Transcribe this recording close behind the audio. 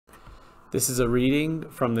This is a reading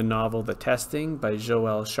from the novel The Testing by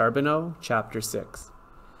Joelle Charbonneau, Chapter 6.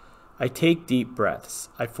 I take deep breaths.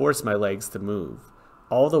 I force my legs to move.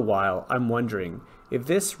 All the while, I'm wondering, if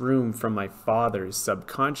this room from my father's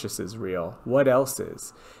subconscious is real, what else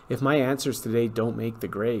is? If my answers today don't make the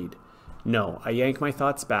grade? No, I yank my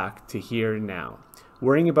thoughts back to here and now.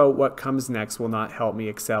 Worrying about what comes next will not help me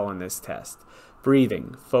excel on this test.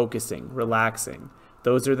 Breathing, focusing, relaxing,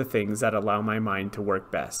 those are the things that allow my mind to work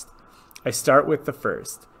best. I start with the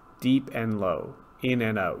first, deep and low, in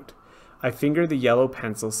and out. I finger the yellow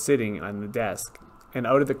pencil sitting on the desk, and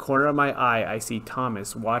out of the corner of my eye I see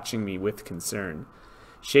Thomas watching me with concern.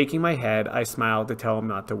 Shaking my head, I smile to tell him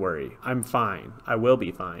not to worry. I'm fine. I will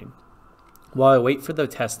be fine. While I wait for the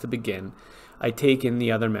test to begin, I take in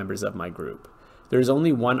the other members of my group. There is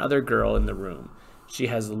only one other girl in the room. She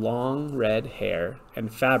has long red hair,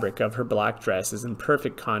 and fabric of her black dress is in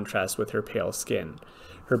perfect contrast with her pale skin.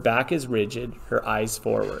 Her back is rigid, her eyes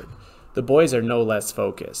forward. The boys are no less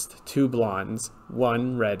focused. 2 blondes,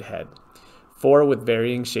 1 redhead, 4 with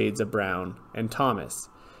varying shades of brown, and Thomas.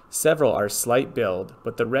 Several are slight build,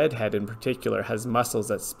 but the redhead in particular has muscles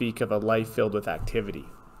that speak of a life filled with activity.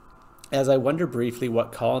 As I wonder briefly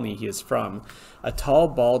what colony he is from, a tall,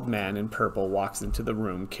 bald man in purple walks into the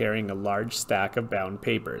room carrying a large stack of bound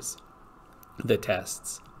papers. The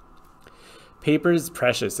tests. Paper is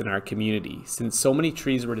precious in our community. Since so many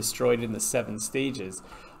trees were destroyed in the 7 stages,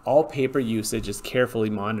 all paper usage is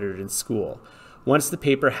carefully monitored in school. Once the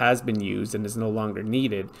paper has been used and is no longer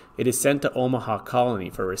needed, it is sent to Omaha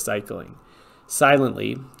Colony for recycling.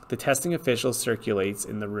 Silently, the testing official circulates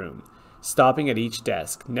in the room, stopping at each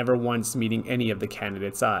desk, never once meeting any of the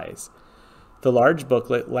candidates' eyes. The large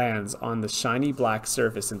booklet lands on the shiny black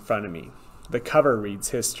surface in front of me. The cover reads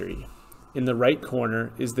history. In the right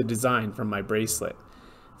corner is the design from my bracelet,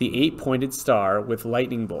 the 8-pointed star with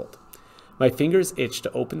lightning bolt. My fingers itch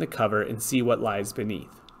to open the cover and see what lies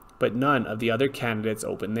beneath, but none of the other candidates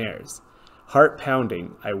open theirs. Heart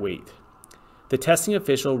pounding, I wait. The testing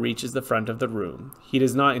official reaches the front of the room. He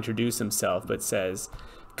does not introduce himself, but says,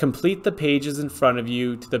 "Complete the pages in front of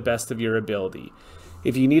you to the best of your ability.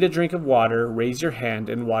 If you need a drink of water, raise your hand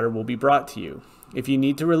and water will be brought to you. If you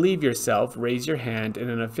need to relieve yourself, raise your hand and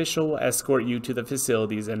an official will escort you to the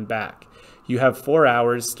facilities and back. You have 4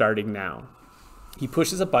 hours starting now." He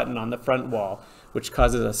pushes a button on the front wall, which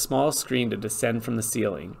causes a small screen to descend from the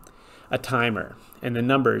ceiling. A timer, and the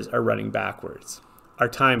numbers are running backwards. Our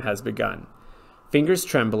time has begun. Fingers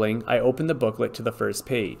trembling, I open the booklet to the first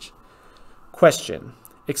page. Question.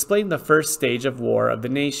 Explain the first stage of War of the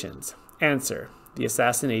Nations. Answer. The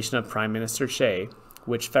assassination of Prime Minister Shea,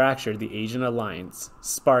 which fractured the Asian alliance,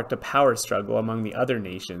 sparked a power struggle among the other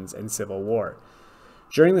nations and civil war.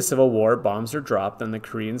 During the Civil War, bombs were dropped on the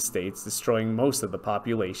Korean states, destroying most of the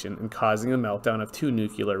population and causing the meltdown of 2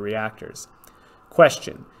 nuclear reactors.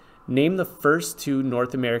 Question. Name the first 2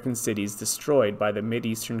 North American cities destroyed by the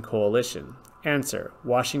Mideastern Coalition. Answer.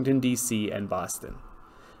 Washington, D.C. and Boston.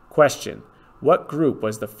 Question. What group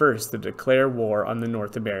was the first to declare war on the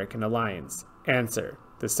North American alliance? Answer.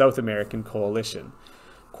 The South American Coalition.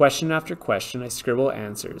 Question after question, I scribble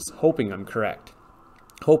answers, hoping I'm correct.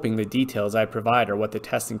 Hoping the details I provide are what the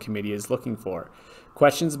testing committee is looking for.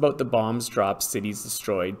 Questions about the bombs dropped, cities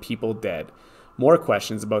destroyed, people dead. More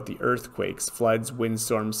questions about the earthquakes, floods,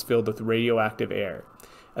 windstorms filled with radioactive air.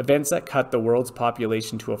 Events that cut the world's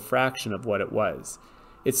population to a fraction of what it was.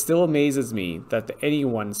 It still amazes me that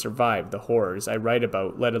anyone survived the horrors I write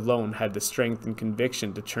about, let alone had the strength and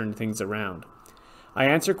conviction to turn things around. I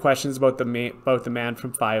answer questions about the man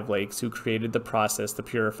from 5 Lakes who created the process to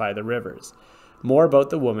purify the rivers. More about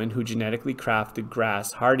the woman who genetically crafted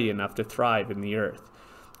grass hardy enough to thrive in the earth.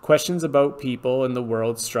 Questions about people in the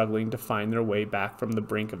world struggling to find their way back from the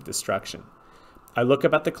brink of destruction. I look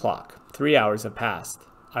up at the clock. 3 hours have passed.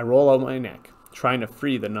 I roll out my neck, trying to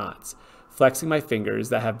free the knots, flexing my fingers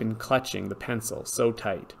that have been clutching the pencil so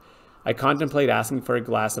tight. I contemplate asking for a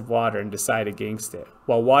glass of water and decide against it.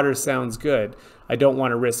 While water sounds good, I don't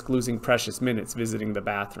want to risk losing precious minutes visiting the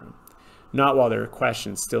bathroom. Not while there are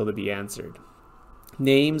questions still to be answered.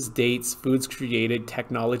 Names, dates, foods created,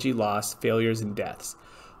 technology lost, failures and deaths.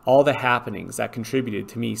 All the happenings that contributed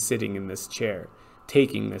to me sitting in this chair,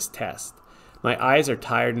 taking this test. My eyes are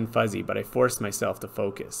tired and fuzzy, but I force myself to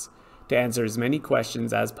focus, to answer as many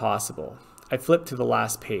questions as possible. I flip to the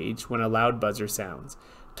last page when a loud buzzer sounds.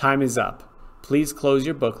 Time is up. Please close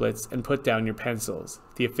your booklets and put down your pencils.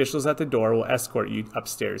 The officials at the door will escort you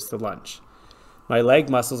upstairs to lunch. My leg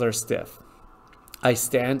muscles are stiff. I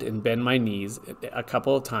stand and bend my knees a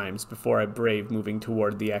couple of times before I brave moving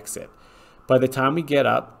toward the exit. By the time we get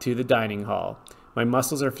up to the dining hall, My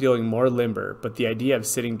muscles are feeling more limber, but the idea of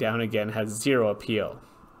sitting down again has zero appeal.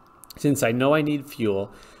 Since I know I need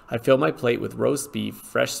fuel, I fill my plate with roast beef,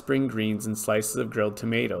 fresh spring greens, and slices of grilled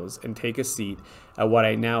tomatoes, and take a seat at what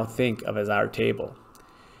I now think of as our table.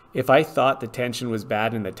 If I thought the tension was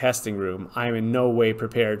bad in the testing room, I am in no way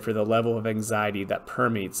prepared for the level of anxiety that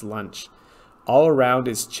permeates lunch. All around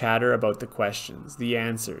is chatter about the questions, the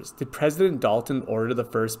answers. Did President Dalton order the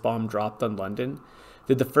first bomb dropped on London?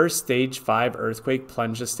 Did the first stage 5 earthquake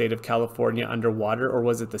plunge the state of California underwater, or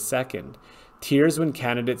was it the second? Tears when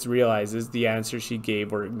candidates realizes the answers she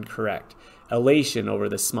gave were incorrect. Elation over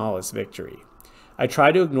the smallest victory. I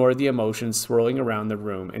try to ignore the emotions swirling around the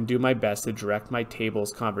room and do my best to direct my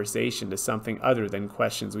table's conversation to something other than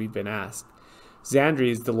questions we've been asked.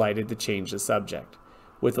 Xandri is delighted to change the subject.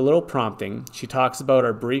 With a little prompting, she talks about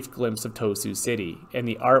our brief glimpse of Tosu City and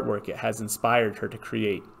the artwork it has inspired her to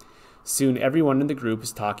create. Soon everyone in the group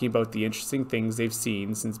is talking about the interesting things they've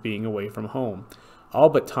seen since being away from home. All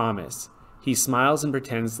but Thomas. He smiles and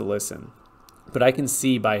pretends to listen, but I can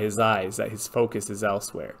see by his eyes that his focus is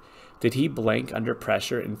elsewhere. Did he blank under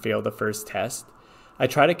pressure and fail the first test? I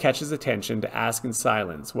try to catch his attention to ask in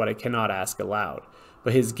silence what I cannot ask aloud,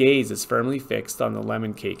 but his gaze is firmly fixed on the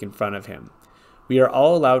lemon cake in front of him. We are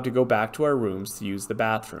all allowed to go back to our rooms to use the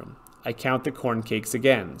bathroom. I count the corn cakes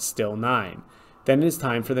again, still 9. Then it is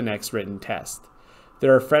time for the next written test.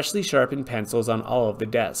 There are freshly sharpened pencils on all of the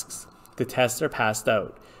desks. The tests are passed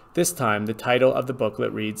out. This time, the title of the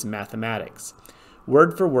booklet reads Mathematics.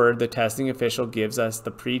 Word for word, the testing official gives us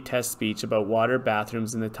the pre-test speech about water,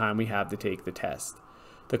 bathrooms, and the time we have to take the test.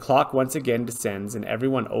 The clock once again descends and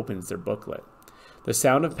everyone opens their booklet. The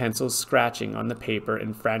sound of pencils scratching on the paper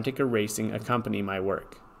and frantic erasing accompany my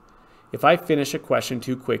work. If I finish a question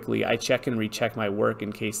too quickly, I check and recheck my work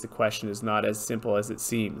in case the question is not as simple as it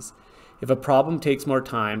seems. If a problem takes more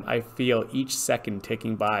time, I feel each second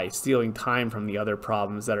ticking by, stealing time from the other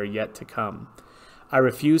problems that are yet to come. I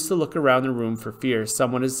refuse to look around the room for fear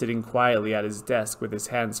someone is sitting quietly at his desk with his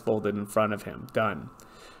hands folded in front of him. Done.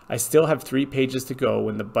 I still have 3 pages to go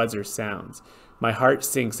when the buzzer sounds. My heart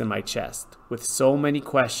sinks in my chest. With so many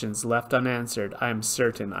questions left unanswered, I am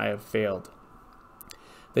certain I have failed.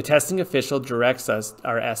 The testing official directs us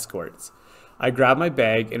our escorts. I grab my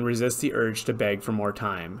bag and resist the urge to beg for more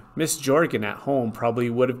time. Miss Jorgen at home probably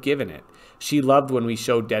would have given it. She loved when we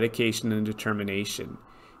showed dedication and determination.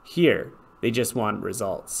 Here, they just want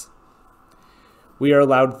results. We are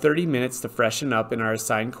allowed 30 minutes to freshen up in our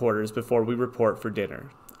assigned quarters before we report for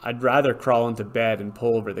dinner. I'd rather crawl into bed and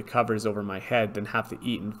pull over the covers over my head than have to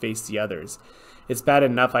eat and face the others. It's bad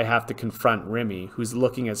enough I have to confront Remy, who's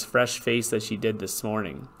looking as fresh-faced as she did this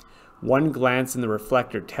morning. One glance in the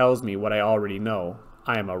reflector tells me what I already know.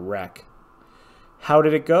 I am a wreck. "How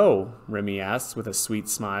did it go?" Remy asks with a sweet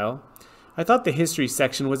smile. "I thought the history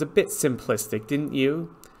section was a bit simplistic, didn't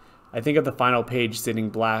you?" I think of the final page sitting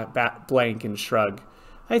blank and shrug.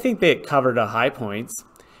 I think they covered the high points.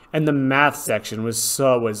 And the math section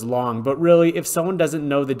was long, but really, if someone doesn't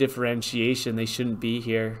know the differentiation, they shouldn't be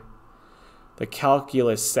here. The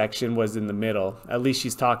calculus section was in the middle. At least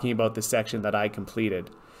she's talking about the section that I completed.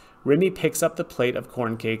 Remy picks up the plate of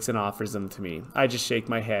corn cakes and offers them to me. I just shake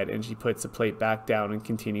my head, and she puts the plate back down and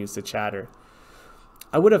continues to chatter.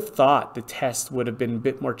 I would have thought the test would have been a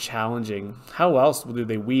bit more challenging. How else do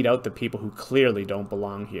they weed out the people who clearly don't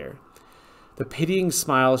belong here? The pitying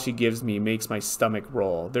smile she gives me makes my stomach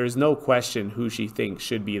roll. There is no question who she thinks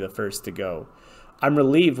should be the first to go. I'm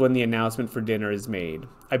relieved when the announcement for dinner is made.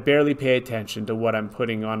 I barely pay attention to what I'm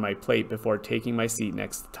putting on my plate before taking my seat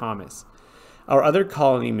next to Thomas. Our other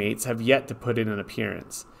colony mates have yet to put in an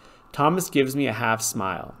appearance. Thomas gives me a half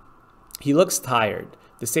smile. He looks tired,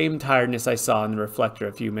 the same tiredness I saw in the reflector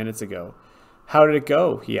a few minutes ago. "How did it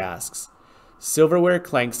go?" he asks. Silverware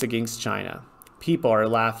clanks against china. People are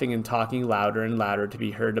laughing and talking louder and louder to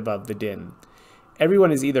be heard above the din.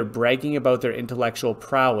 Everyone is either bragging about their intellectual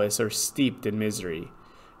prowess or steeped in misery.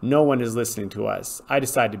 No one is listening to us. I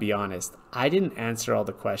decide to be honest. I didn't answer all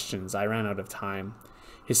the questions. I ran out of time.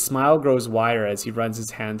 His smile grows wider as he runs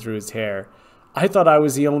his hand through his hair. I thought I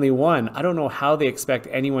was the only one. I don't know how they expect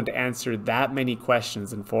anyone to answer that many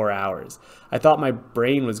questions in 4 hours. I thought my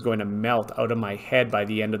brain was going to melt out of my head by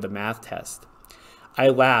the end of the math test. I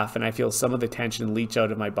laugh and I feel some of the tension leach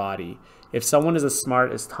out of my body. If someone as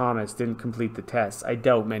smart as Thomas didn't complete the test, I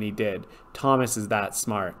doubt many did. Thomas is that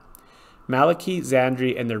smart. Maliki,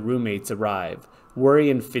 Xandri, and their roommates arrive. Worry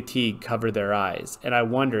and fatigue cover their eyes, and I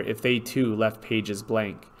wonder if they too left pages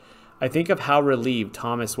blank. I think of how relieved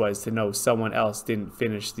Thomas was to know someone else didn't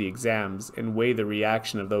finish the exams and weigh the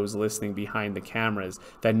reaction of those listening behind the cameras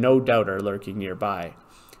that no doubt are lurking nearby.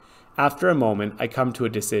 After a moment, I come to a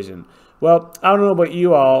decision. Well, I don't know about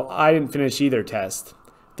you all, I didn't finish either test.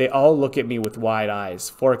 They all look at me with wide eyes,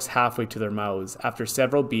 forks halfway to their mouths. After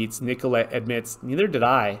several beats, Nicolette admits, neither did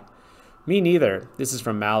I. Me neither. This is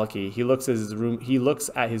from Malachi. He looks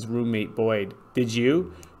at his roommate Boyd. Did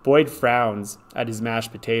you? Boyd frowns at his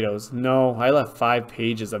mashed potatoes. No, I left 5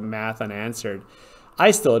 pages of math unanswered.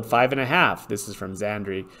 I still had 5.5. This is from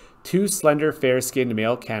Zandri. 2 slender, fair-skinned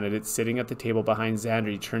male candidates sitting at the table behind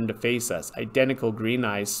Zandri turn to face us. Identical green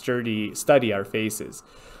eyes study our faces.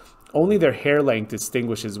 Only their hair length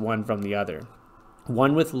distinguishes one from the other.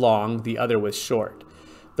 One with long, the other with short.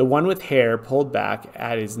 The one with hair pulled back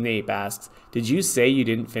at his nape asks, Did you say you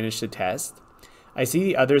didn't finish the test? I see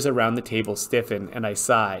the others around the table stiffen, and I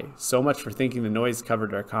sigh. So much for thinking the noise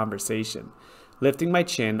covered our conversation. Lifting my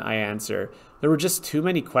chin, I answer, There were just too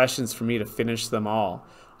many questions for me to finish them all.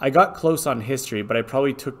 I got close on history, but I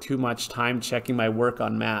probably took too much time checking my work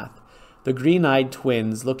on math. The green-eyed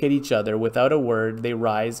twins look at each other. Without a word, they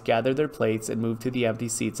rise, gather their plates, and move to the empty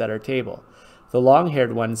seats at our table. The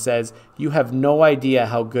long-haired one says, You have no idea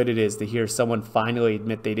how good it is to hear someone finally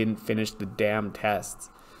admit they didn't finish the damn tests.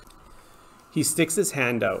 He sticks his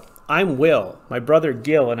hand out. I'm Will. My brother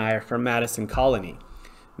Gil and I are from Madison Colony.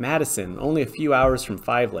 Madison, only a few hours from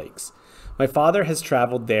Five Lakes. My father has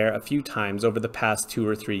traveled there a few times over the past 2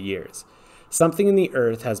 or 3 years. Something in the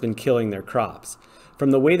earth has been killing their crops.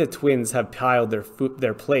 From the way the twins have piled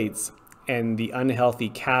their plates and the unhealthy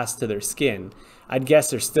cast to their skin, I'd guess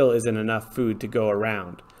there still isn't enough food to go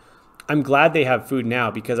around. I'm glad they have food now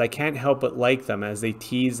because I can't help but like them as they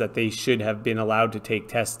tease that they should have been allowed to take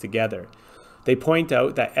tests together. They point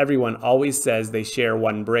out that everyone always says they share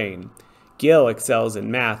one brain. Gil excels in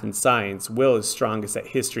math and science. Will is strongest at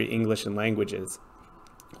history, English, and languages.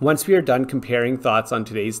 Once we are done comparing thoughts on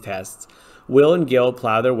today's tests, Will and Gil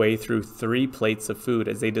plow their way through 3 plates of food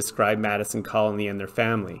as they describe Madison Colony and their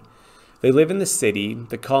family. They live in the city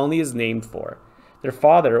the colony is named for. Their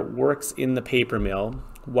father works in the paper mill,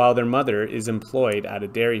 while their mother is employed at a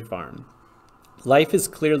dairy farm. Life is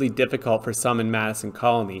clearly difficult for some in Madison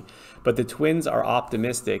Colony, but the twins are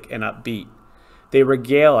optimistic and upbeat. They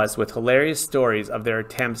regale us with hilarious stories of their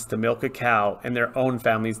attempts to milk a cow and their own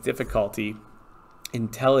family's difficulty in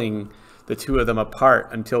telling the two of them apart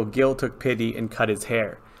until Gil took pity and cut his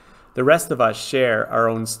hair. The rest of us share our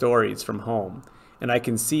own stories from home, and I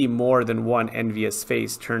can see more than one envious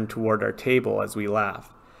face turned toward our table as we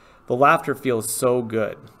laugh. The laughter feels so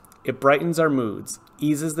good. It brightens our moods,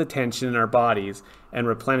 eases the tension in our bodies, and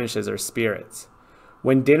replenishes our spirits.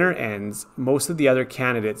 When dinner ends, most of the other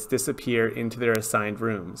candidates disappear into their assigned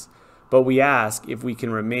rooms, but we ask if we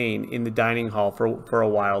can remain in the dining hall for a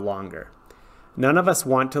while longer. None of us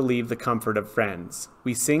want to leave the comfort of friends.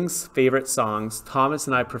 We sing favorite songs. Thomas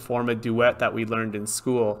and I perform a duet that we learned in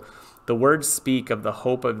school. The words speak of the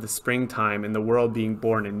hope of the springtime and the world being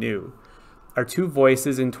born anew. Our 2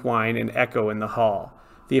 voices entwine and echo in the hall.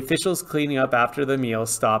 The officials cleaning up after the meal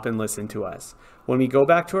stop and listen to us. When we go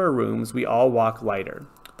back to our rooms, we all walk lighter.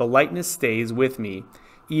 The lightness stays with me,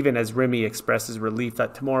 even as Remy expresses relief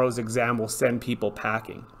that tomorrow's exam will send people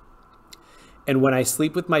packing. And when I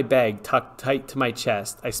sleep with my bag tucked tight to my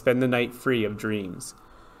chest, I spend the night free of dreams.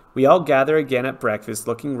 We all gather again at breakfast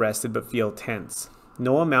looking rested but feel tense.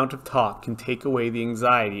 No amount of talk can take away the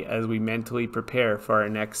anxiety as we mentally prepare for our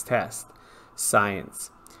next test.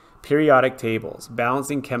 Science. Periodic tables,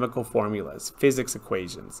 balancing chemical formulas, physics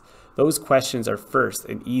equations. Those questions are first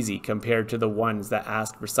and easy compared to the ones that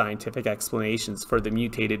ask for scientific explanations for the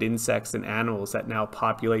mutated insects and animals that now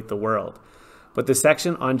populate the world. But the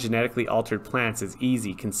section on genetically altered plants is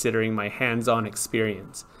easy considering my hands-on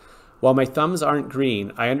experience. While my thumbs aren't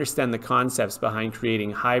green, I understand the concepts behind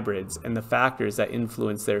creating hybrids and the factors that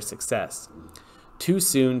influence their success. Too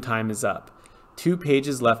soon, time is up. 2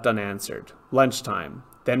 pages left unanswered. Lunchtime.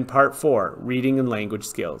 Then part 4, reading and language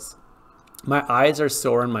skills. My eyes are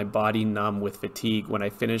sore and my body numb with fatigue when I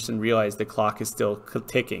finish and realize the clock is still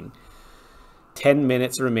ticking. 10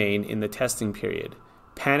 minutes remain in the testing period.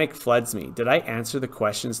 Panic floods me. Did I answer the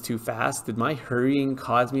questions too fast? Did my hurrying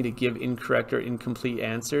cause me to give incorrect or incomplete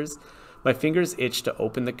answers? My fingers itch to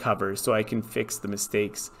open the cover so I can fix the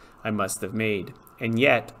mistakes I must have made. And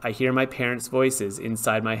yet, I hear my parents' voices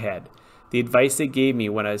inside my head. The advice they gave me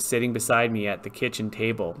when I was sitting beside me at the kitchen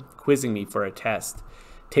table, quizzing me for a test.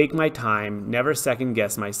 Take my time, never second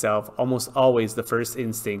guess myself. Almost always the first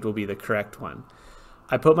instinct will be the correct one.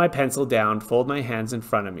 I put my pencil down, fold my hands in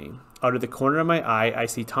front of me. Out of the corner of my eye, I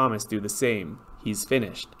see Thomas do the same. He's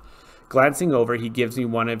finished. Glancing over, he gives me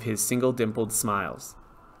one of his single dimpled smiles.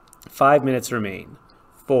 5 minutes remain.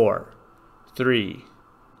 4, 3,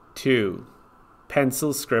 2,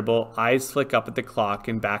 Pencils scribble, eyes flick up at the clock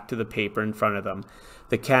and back to the paper in front of them,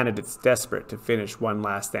 the candidates desperate to finish one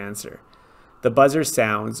last answer. The buzzer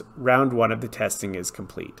sounds. Round 1 of the testing is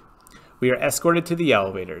complete. We are escorted to the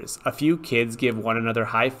elevators. A few kids give one another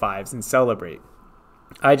high fives and celebrate.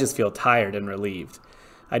 I just feel tired and relieved.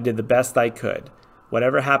 I did the best I could.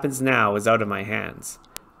 Whatever happens now is out of my hands.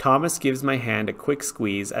 Thomas gives my hand a quick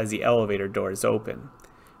squeeze as the elevator doors open.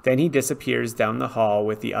 Then he disappears down the hall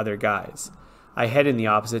with the other guys. I head in the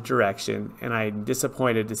opposite direction, and I am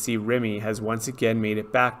disappointed to see Remy has once again made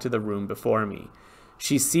it back to the room before me.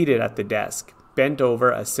 She's seated at the desk, bent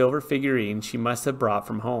over a silver figurine she must have brought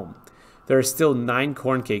from home. There are still 9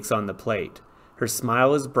 corn cakes on the plate. Her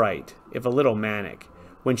smile is bright, if a little manic,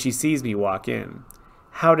 when she sees me walk in.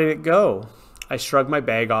 How did it go? I shrug my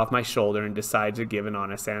bag off my shoulder and decide to give an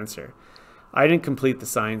honest answer. I didn't complete the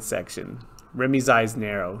science section. Remy's eyes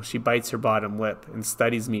narrow. She bites her bottom lip and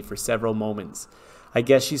studies me for several moments. I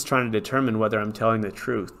guess she's trying to determine whether I'm telling the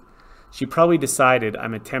truth. She probably decided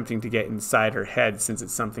I'm attempting to get inside her head since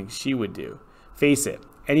it's something she would do. Face it,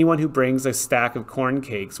 anyone who brings a stack of corn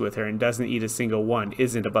cakes with her and doesn't eat a single one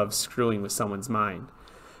isn't above screwing with someone's mind.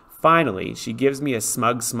 Finally, she gives me a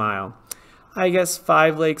smug smile. I guess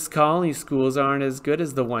Five Lakes Colony schools aren't as good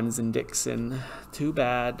as the ones in Dixon. Too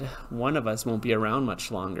bad. One of us won't be around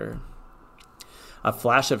much longer. A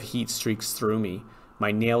flash of heat streaks through me.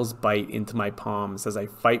 My nails bite into my palms as I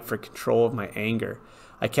fight for control of my anger.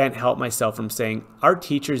 I can't help myself from saying, our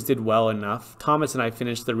teachers did well enough. Thomas and I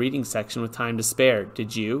finished the reading section with time to spare.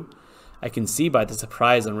 Did you? I can see by the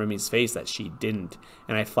surprise on Remy's face that she didn't,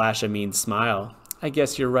 and I flash a mean smile. I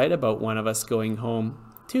guess you're right about one of us going home.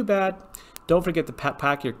 Too bad. Don't forget to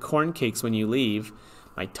pack your corn cakes when you leave.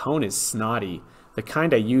 My tone is snotty, the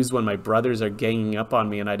kind I use when my brothers are ganging up on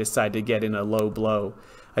me and I decide to get in a low blow.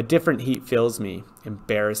 A different heat fills me.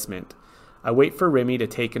 Embarrassment. I wait for Remy to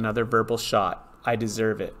take another verbal shot. I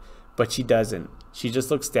deserve it. But she doesn't. She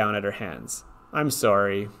just looks down at her hands. I'm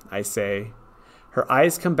sorry, I say. Her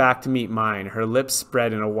eyes come back to meet mine, her lips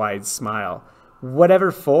spread in a wide smile.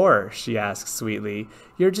 Whatever for? She asks sweetly.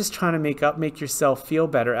 You're just trying to make yourself feel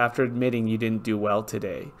better after admitting you didn't do well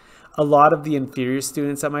today. A lot of the inferior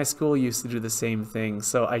students at my school used to do the same thing,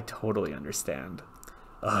 so I totally understand.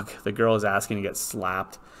 Ugh, the girl is asking to get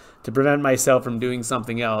slapped. To prevent myself from doing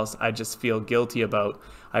something else I just feel guilty about,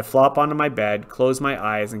 I flop onto my bed, close my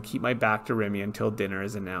eyes, and keep my back to Remy until dinner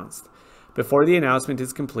is announced. Before the announcement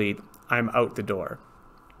is complete, I'm out the door.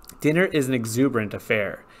 Dinner is an exuberant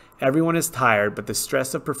affair. Everyone is tired, but the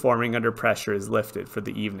stress of performing under pressure is lifted for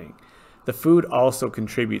the evening. The food also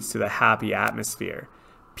contributes to the happy atmosphere.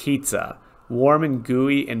 Pizza, warm and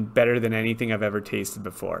gooey and better than anything I've ever tasted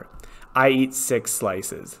before. I eat 6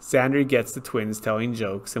 slices. Xander gets the twins telling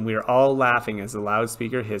jokes, and we are all laughing as the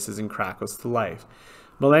loudspeaker hisses and crackles to life.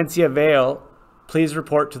 Valencia Vale, please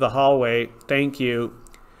report to the hallway. Thank you.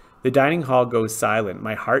 The dining hall goes silent.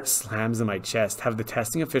 My heart slams in my chest. Have the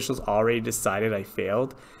testing officials already decided I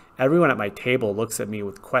failed? Everyone at my table looks at me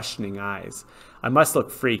with questioning eyes. I must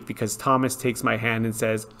look freaked because Thomas takes my hand and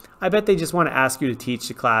says, I bet they just want to ask you to teach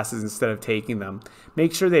the classes instead of taking them.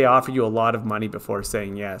 Make sure they offer you a lot of money before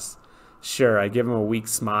saying yes. Sure, I give him a weak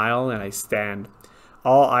smile and I stand.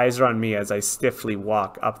 All eyes are on me as I stiffly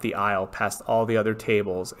walk up the aisle past all the other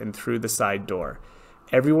tables and through the side door.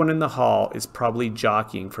 Everyone in the hall is probably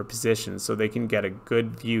jockeying for position so they can get a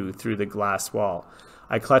good view through the glass wall.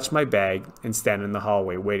 I clutch my bag and stand in the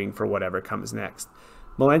hallway waiting for whatever comes next.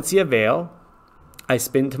 Valencia Vale? I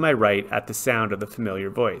spin to my right at the sound of the familiar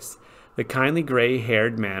voice. The kindly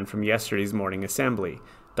gray-haired man from yesterday's morning assembly,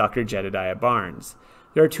 Dr. Jedediah Barnes.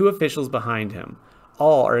 There are 2 officials behind him.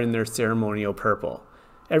 All are in their ceremonial purple.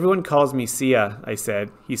 Everyone calls me Sia, I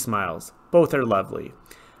said. He smiles. Both are lovely.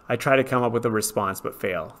 I try to come up with a response but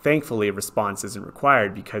fail. Thankfully, a response isn't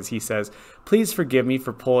required because he says, please forgive me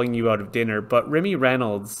for pulling you out of dinner, but Remy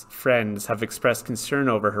Reynolds' friends have expressed concern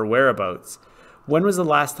over her whereabouts. When was the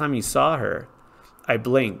last time you saw her? I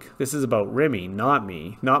blink. This is about Remy, not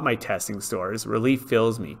me, not my testing stores. Relief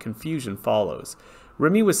fills me. Confusion follows.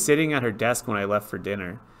 Remy was sitting at her desk when I left for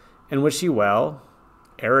dinner. And was she well?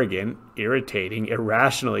 Arrogant, irritating,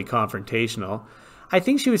 irrationally confrontational. I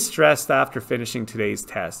think she was stressed after finishing today's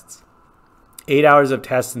tests. 8 hours of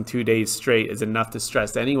tests in 2 days straight is enough to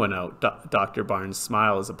stress anyone out. Dr. Barnes'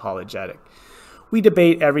 smile is apologetic. We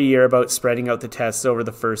debate every year about spreading out the tests over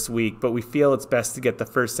the first week, but we feel it's best to get the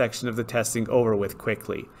first section of the testing over with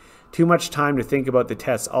quickly. Too much time to think about the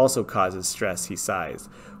tests also causes stress, he sighs.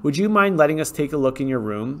 Would you mind letting us take a look in your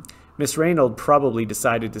room? Miss Reynolds probably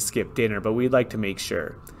decided to skip dinner, but we'd like to make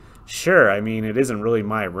sure. Sure, I mean, it isn't really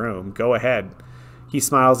my room. Go ahead. He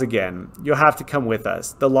smiles again. You'll have to come with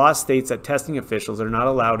us. The law states that testing officials are not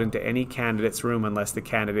allowed into any candidate's room unless the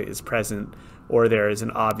candidate is present or there is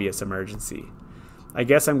an obvious emergency. I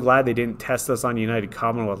guess I'm glad they didn't test us on United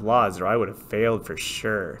Commonwealth laws, or I would have failed for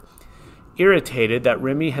sure. Irritated that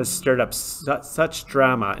Remy has stirred up such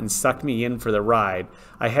drama and sucked me in for the ride,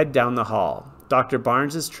 I head down the hall. Dr.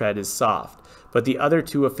 Barnes's tread is soft, but the other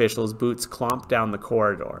two officials' boots clomp down the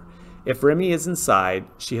corridor. If Remy is inside,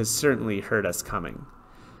 she has certainly heard us coming.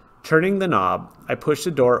 Turning the knob, I push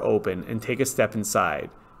the door open and take a step inside.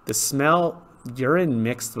 The smell, urine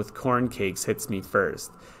mixed with corn cakes, hits me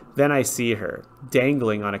first. Then I see her,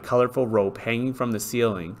 dangling on a colorful rope hanging from the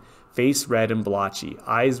ceiling, face red and blotchy,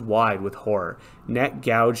 eyes wide with horror, neck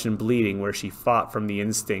gouged and bleeding where she fought from the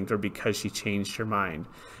instinct or because she changed her mind.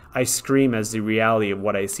 I scream as the reality of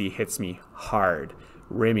what I see hits me hard.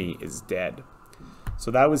 Remy is dead. So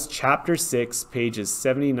that was chapter 6, pages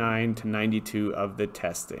 79 to 92 of the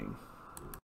testing.